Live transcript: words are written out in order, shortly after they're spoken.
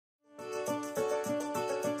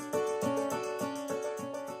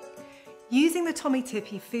the Tommee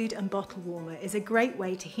Tippee food and bottle warmer is a great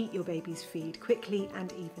way to heat your baby's feed quickly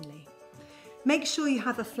and evenly. Make sure you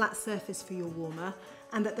have a flat surface for your warmer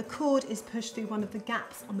and that the cord is pushed through one of the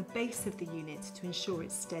gaps on the base of the unit to ensure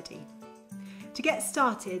it's steady. To get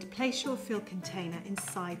started, place your fill container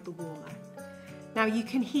inside the warmer. Now you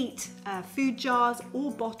can heat food jars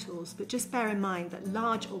or bottles, but just bear in mind that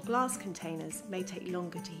large or glass containers may take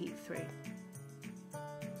longer to heat through.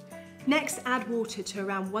 Next, add water to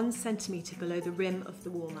around 1 centimetre below the rim of the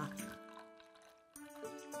warmer.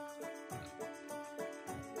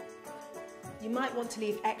 You might want to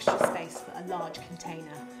leave extra space for a large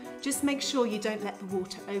container. Just make sure you don't let the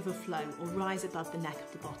water overflow or rise above the neck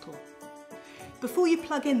of the bottle. Before you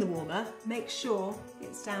plug in the warmer, make sure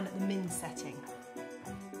it's down at the min setting.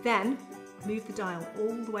 Then, move the dial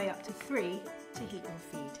all the way up to 3 to heat your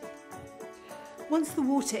feed. Once the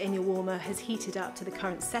water in your warmer has heated up to the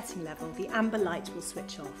current setting level, the amber light will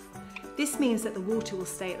switch off. This means that the water will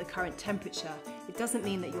stay at the current temperature. It doesn't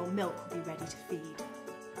mean that your milk will be ready to feed.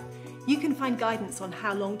 You can find guidance on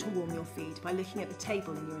how long to warm your feed by looking at the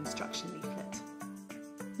table in your instruction leaflet.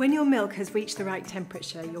 When your milk has reached the right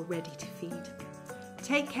temperature, you're ready to feed.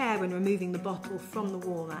 Take care when removing the bottle from the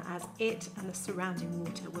warmer, as it and the surrounding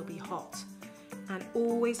water will be hot. And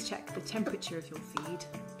always check the temperature of your feed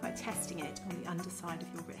by testing it on the underside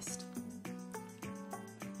of your wrist.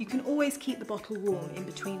 You can always keep the bottle warm in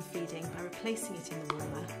between feeding by replacing it in the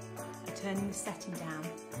warmer and turning the setting down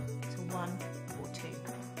to 1 or 2.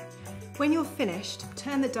 When you're finished,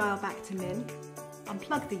 turn the dial back to min,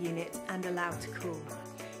 unplug the unit and allow it to cool.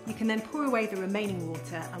 You can then pour away the remaining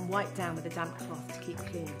water and wipe down with a damp cloth to keep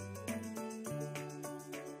clean.